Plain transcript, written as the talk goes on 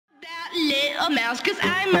little mouse, 'cause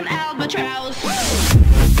I'm an albatross.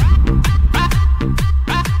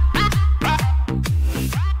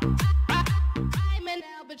 I'm an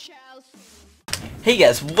albatross. Hey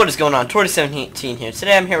guys, what is going on? Torty17 here.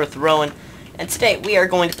 Today I'm here with Rowan, and today we are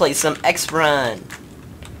going to play some X-Run.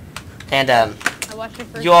 And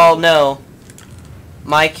you all know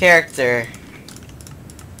my character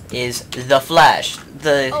is the Flash,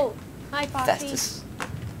 the hi, fastest.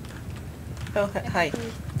 Oh, hi.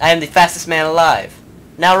 I am the fastest man alive.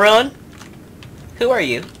 Now, Rowan, who are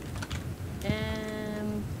you?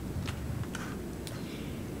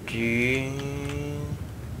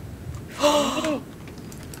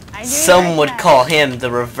 Some would call him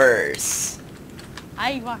the reverse.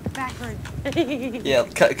 I walk backwards. Yeah,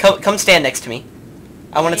 come stand next to me.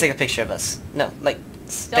 I want to take a picture of us. No, like,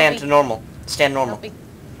 stand to normal. Stand normal. Selfie.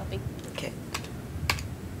 Okay.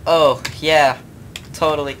 Oh, yeah.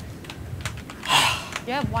 Totally.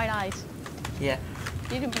 You have white eyes. Yeah.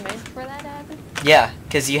 You didn't meant for that to happen? Yeah,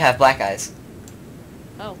 because you have black eyes.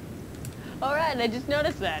 Oh. Alright, I just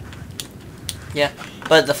noticed that. Yeah,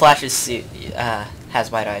 but the Flash's suit has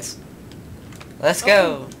white eyes. Let's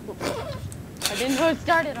go. I didn't know it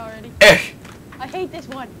started already. I hate this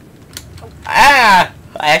one. Oh. Ah!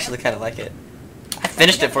 I actually kind of like it. I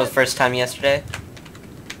finished it for the first time yesterday.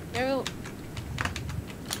 Really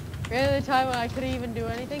the time when I couldn't even do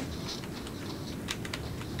anything?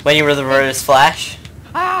 When you were the reverse Flash?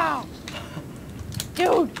 Ow!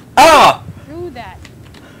 Dude! Oh! Do that.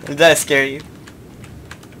 Did that scare you?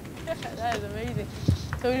 That is amazing.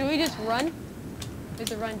 So do we just run? It's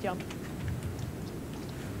a run jump.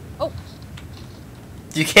 Oh!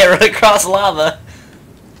 You can't run across lava.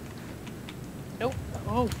 Nope.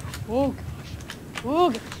 Oh. Oh gosh. Oh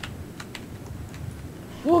gosh.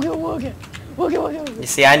 Wooga wooga. Wooga wooga wooga. You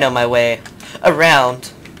see, I know my way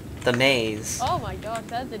around the maze. Oh my gosh,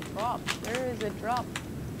 that's a drop. There is a drop.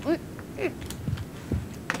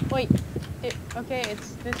 Wait. Okay,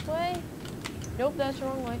 it's this way? Nope, that's the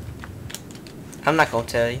wrong way. I'm not gonna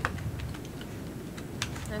tell you.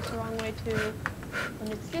 That's the wrong way too. And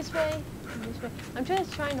it's this way, and this way. I'm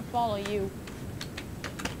just trying to follow you.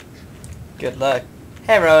 Good luck.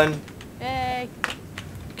 Hey, Rowan. Hey.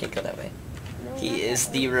 Can't go that way. No, He is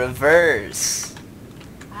that the way. reverse.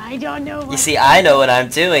 I don't know what. You see, I know what I'm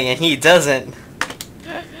doing, and he doesn't.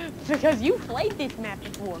 Because you played this map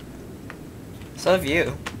before. So have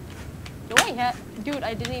you. No, I had. Dude,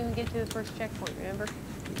 I didn't even get to the first checkpoint, remember?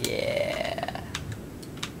 Yeah.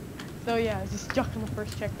 So yeah, I was just stuck on the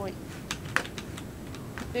first checkpoint.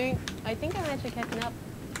 Dude, I think I'm actually catching up.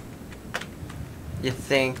 You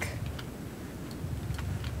think?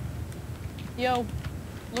 Yo,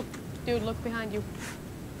 look, dude, look behind you.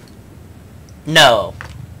 No.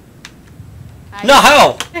 Hi. No,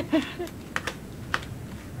 how?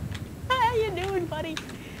 How you doing, buddy?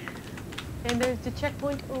 And there's the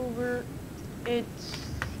checkpoint over. It's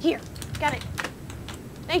here. Got it.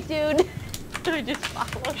 Thanks, dude. I just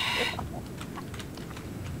followed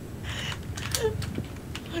you.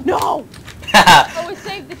 No! Oh, we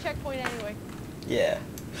saved the checkpoint anyway. Yeah.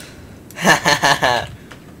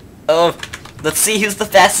 Oh, let's see who's the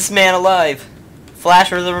fastest man alive.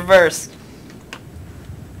 Flash or the reverse?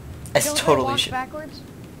 I totally walk should. Backwards?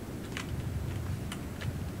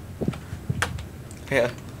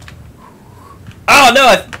 Yeah. Oh no!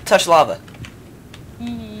 I touched lava.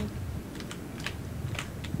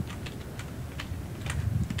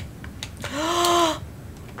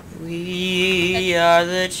 We are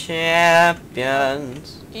the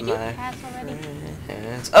champions. Did you pass already?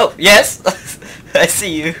 Oh, yes! I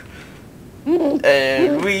see you.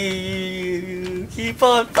 And we keep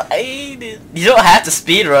on fighting. You don't have to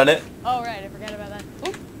speed run it. Oh, right. I forgot about that.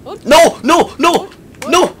 Oop, oop. No! No! No! Oop,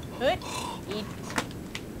 No! Good. Eat.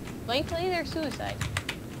 Blankly, they're suicide.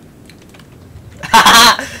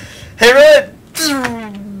 Hey, run!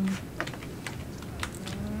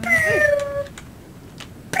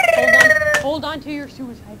 Hold on to your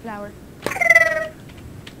suicide flower.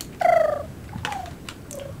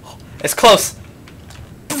 It's close.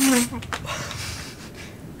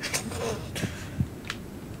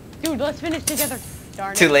 Dude, let's finish together.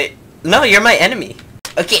 Darn it. Too late. No, you're my enemy.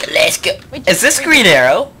 Okay, let's go. Wait, Is this Green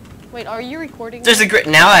Arrow? Wait, are you recording? There's a green.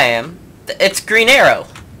 Now I am. It's Green Arrow.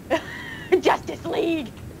 Justice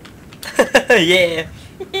League. Yeah.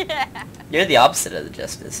 Yeah. You're the opposite of the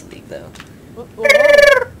Justice League, though. Whoa.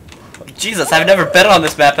 Jesus, I've never been on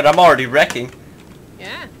this map, and I'm already wrecking.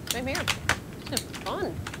 Yeah, same here. This is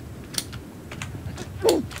fun.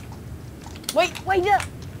 Wait up!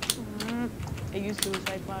 I used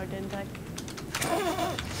suicide flower, didn't I?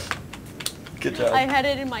 Good job. I had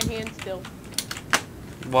it in my hand still.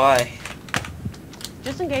 Why?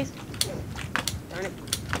 just in case. Darn it.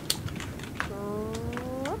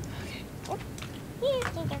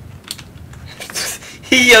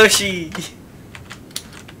 Yoshi!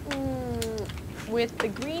 With the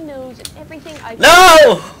green nose and everything,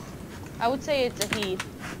 No! I would say it's a he.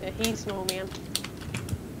 A he snowman.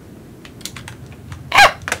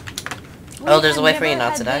 Oh, there's a way for you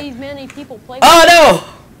not to die. These many people play Oh no!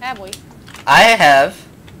 Have we? I have.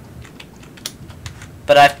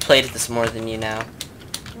 But I've played this more than you now.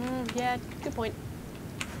 Yeah, good point.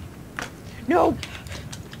 No!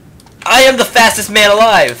 I am the fastest man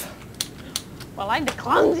alive! Well, I'm the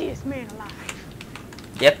clumsiest man alive.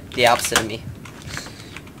 Yep, the opposite of me.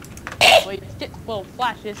 Well,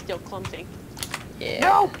 Flash is still clumsy. Yeah.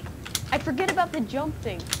 No! I forget about the jump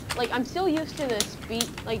thing. Like, I'm still used to the speed,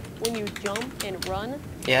 like, when you jump and run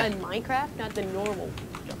in Minecraft, not the normal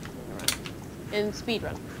jump and run. In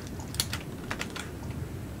speedrun.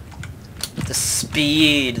 The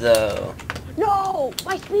speed, though. No!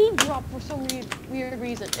 My speed dropped for some weird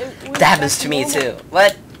reason. That happens to me, too.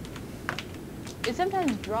 What? It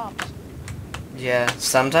sometimes drops. Yeah,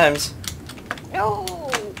 sometimes. No!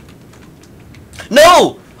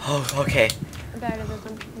 No! Oh, okay. I'm tired of this.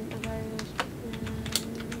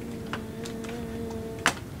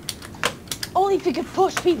 Only if you could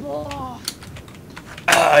push people off.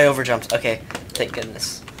 I overjumped. Okay, thank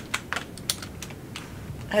goodness.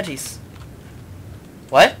 Oh, jeez.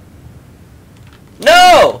 What?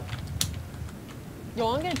 No! Yo,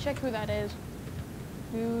 I'm gonna check who that is.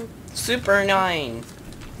 Who? Super 9.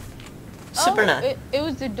 Super 9. It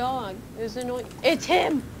was the dog. It was annoying. It's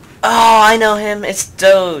him. Oh, I know him. It's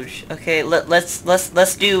Doge. Okay, let's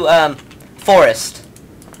do Forest.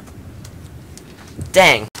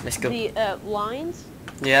 Dang. Let's go. The lines.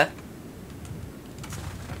 Yeah.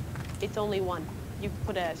 It's only one. You can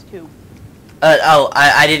put it as 2.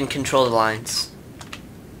 I didn't control the lines.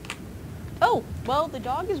 Oh, well, the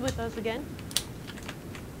dog is with us again.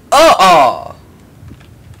 Oh.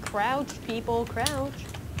 Crouch, people, crouch.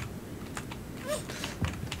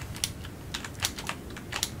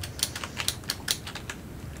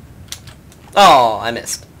 Oh, I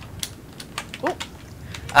missed. Oh.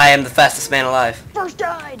 I am the fastest man alive. First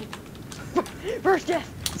died. First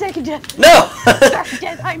death. Second death. No! Third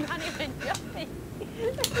death. I'm not even jumping.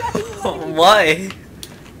 Why?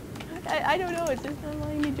 I don't know. It's just not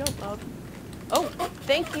letting me jump up. Oh,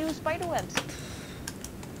 thank you, spiderwebs.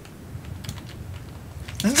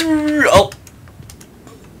 Oh.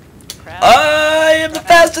 Crap. I am the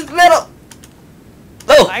fastest man alive.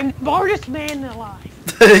 Oh! I'm the smartest man alive.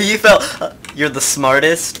 You felt... you're the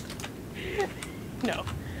smartest? No,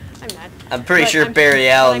 I'm not. I'm pretty sure Barry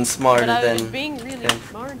Allen's smarter but I than... was being really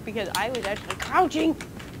smart because I was actually crouching.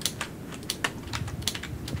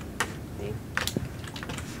 See?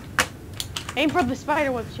 Aim from the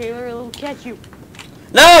spiderweb, Taylor. It'll catch you.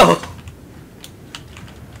 No!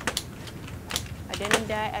 I didn't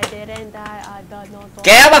die. I didn't die. I did not fall.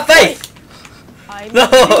 Get out of my face! I'm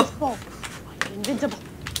No! invincible.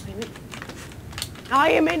 I'm invincible.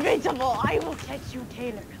 I am invincible. I will catch you,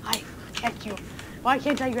 Taylor. I will catch you. Why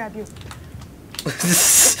can't I grab you?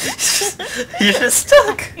 You're just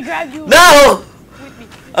stuck. I grabbed you. No! With me.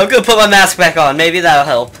 I'm gonna put my mask back on. Maybe that'll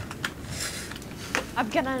help. I've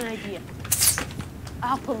got an idea.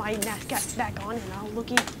 I'll put my mask back on and I'll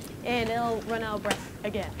look in and it'll run out of breath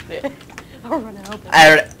again. I'll run out of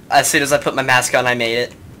breath. As soon as I put my mask on, I made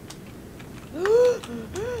it.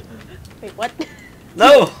 Wait, what?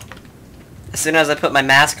 No! As soon as I put my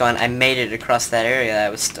mask on, I made it across that area that I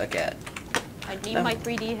was stuck at. I need my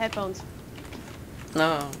 3D headphones.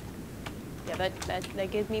 No. Yeah,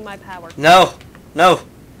 that gives me my power. No! No!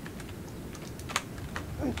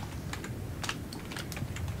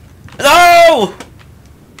 No!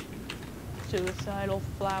 Suicidal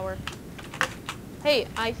flower. Hey,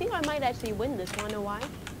 I think I might actually win this. Wanna know why?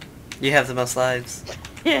 You have the most lives.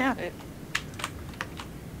 Yeah.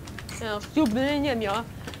 Now, Super Ninja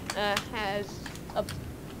has a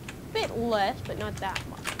bit less, but not that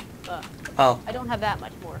much. Oh. I don't have that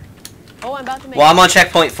much more. Oh, I'm about to make... Well, I'm on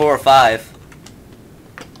checkpoint 4 or 5.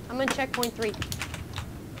 I'm on checkpoint 3.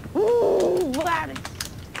 Ooh, that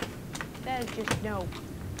is just no.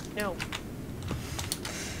 No.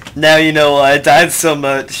 Now you know why I died so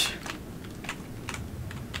much.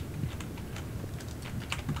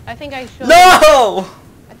 I think I showed No!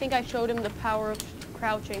 I think I showed him the power of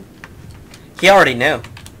crouching. He already knew.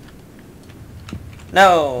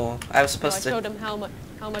 No, I was supposed I showed to... him how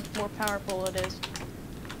much more powerful it is.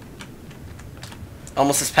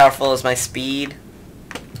 Almost as powerful as my speed.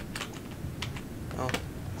 Oh.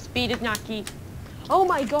 Speed is not key. Oh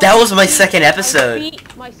my god. That was my second episode.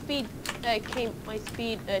 My speed my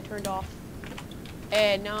speed turned off,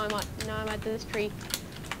 and now I'm at this tree.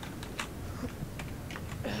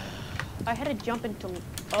 I had to jump into.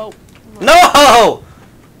 Oh. No!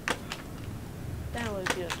 That was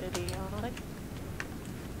just idiotic.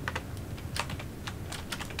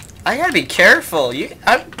 I gotta be careful. Dude,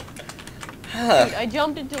 I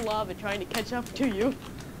jumped into lava trying to catch up to you.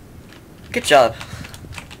 Good job.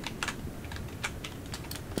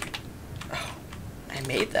 Oh, I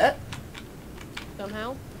made that?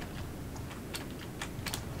 Somehow.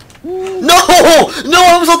 No! No,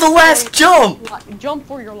 I was on the last jump! Jump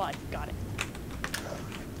for your life. Got it.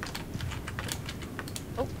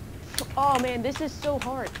 Oh. Oh man, this is so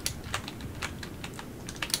hard.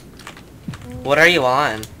 What are you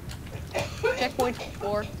on? Checkpoint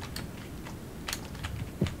 4.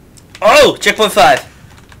 Oh! Checkpoint 5.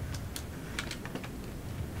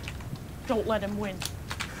 Don't let him win.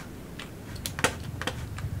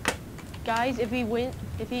 Guys, if he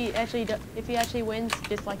actually wins,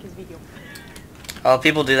 dislike his video. Oh,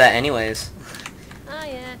 people do that anyways. Oh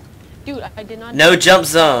yeah. Dude, I did not No jump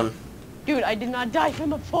zone. Dude, I did not die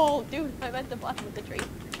from a fall. Dude, I'm at the bottom of the tree.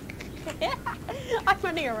 I'm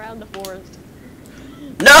running around the forest.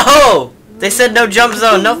 No! They said no jump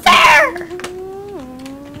zone, no fair!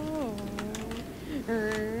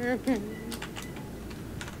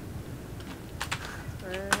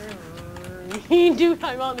 Dude,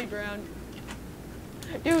 I'm on the ground.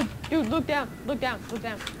 Dude, look down, look down, look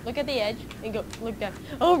down. Look at the edge and go, look down.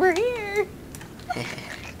 Over here!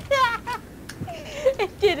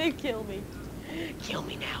 It didn't kill me. Kill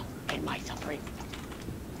me now, and my suffering.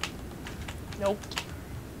 Nope.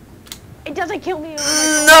 It doesn't kill me.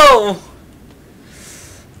 No!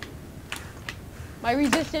 My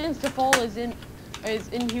resistance to fall is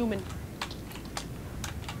inhuman.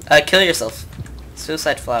 Kill yourself.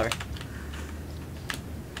 Suicide flower.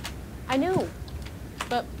 I know,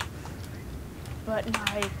 but my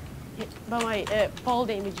fall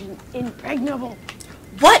damage is impregnable.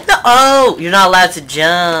 What? No. Oh, you're not allowed to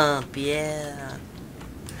jump. Yeah.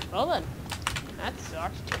 Well then, that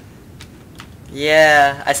sucks.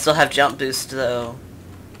 Yeah, I still have jump boost though.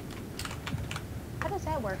 How does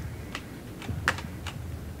that work?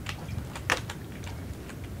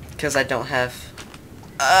 Because I don't have...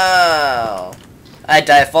 Oh. I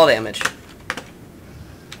die of fall damage.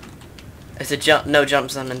 It's a jump, no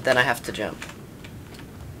jump zone, and then I have to jump.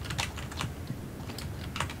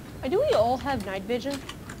 Do we all have night vision?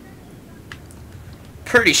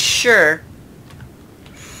 Pretty sure.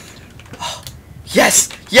 Oh, yes!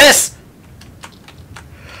 Yes!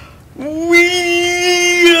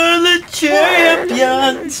 We are the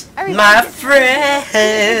champions, my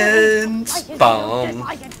friends. Boom,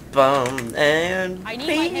 boom, and I need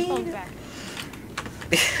my headphones back.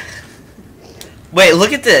 Wait,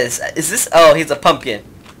 look at this. Is this? Oh, he's a pumpkin.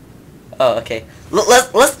 Oh, okay.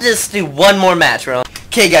 Let's just do one more match, bro.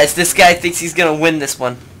 Okay, guys, this guy thinks he's gonna win this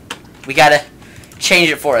one. We gotta change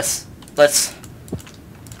it for us. Let's.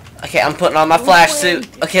 Okay, I'm putting on my flash suit.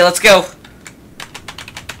 Okay, let's go.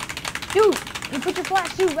 Dude, you put your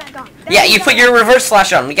flash suit back on. Yeah, you put your reverse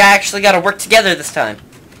flash on. We actually gotta work together this time.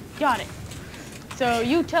 Got it. So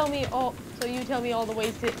you tell me all. So you tell me all the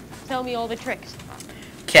ways to tell me all the tricks.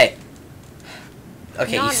 Okay.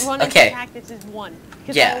 Okay. Not running okay. practice is one.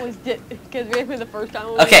 Cause Yeah. I always did. Because remember the first time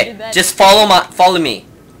I Okay. did that. Just follow me.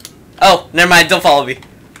 Oh, never mind. Don't follow me.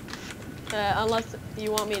 Unless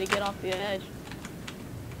you want me to get off the edge.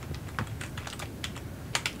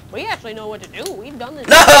 We actually know what to do. We've done this.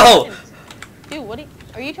 No! Dude,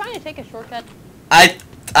 are you trying to take a shortcut? I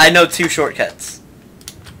know 2 shortcuts.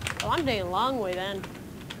 Well, I'm taking a long way then.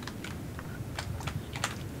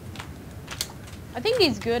 I think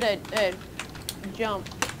he's good at jump.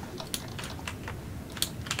 I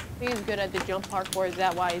think he's good at the jump parkour. Is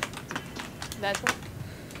that why? That's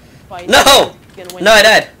why. No! He's gonna win. No, I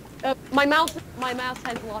died. My mouse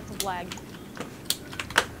has lots of lag.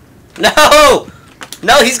 No!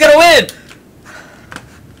 No, he's gonna win!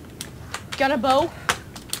 Got a bow?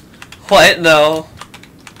 What? No.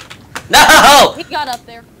 No! He got up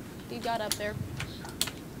there. He got up there.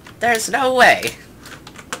 There's no way.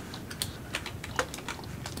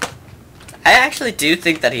 I actually do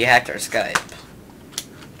think that he hacked our Skype.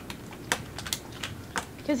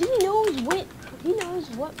 Cause he knows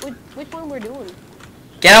which one we're doing.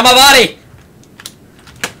 Get on my body!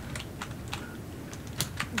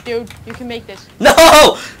 Dude, you can make this.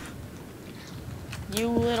 No! You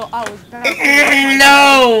little. I was bad.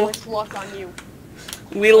 No! Let's walk on you.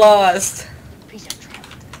 We lost. Piece of crap.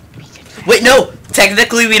 Piece of crap. Wait, no!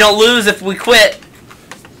 Technically, we don't lose if we quit.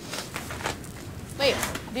 Wait,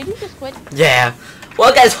 did you just quit? Yeah.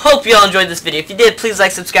 Well, guys, hope you all enjoyed this video. If you did, please like,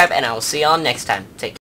 subscribe, and I will see y'all next time. Take care.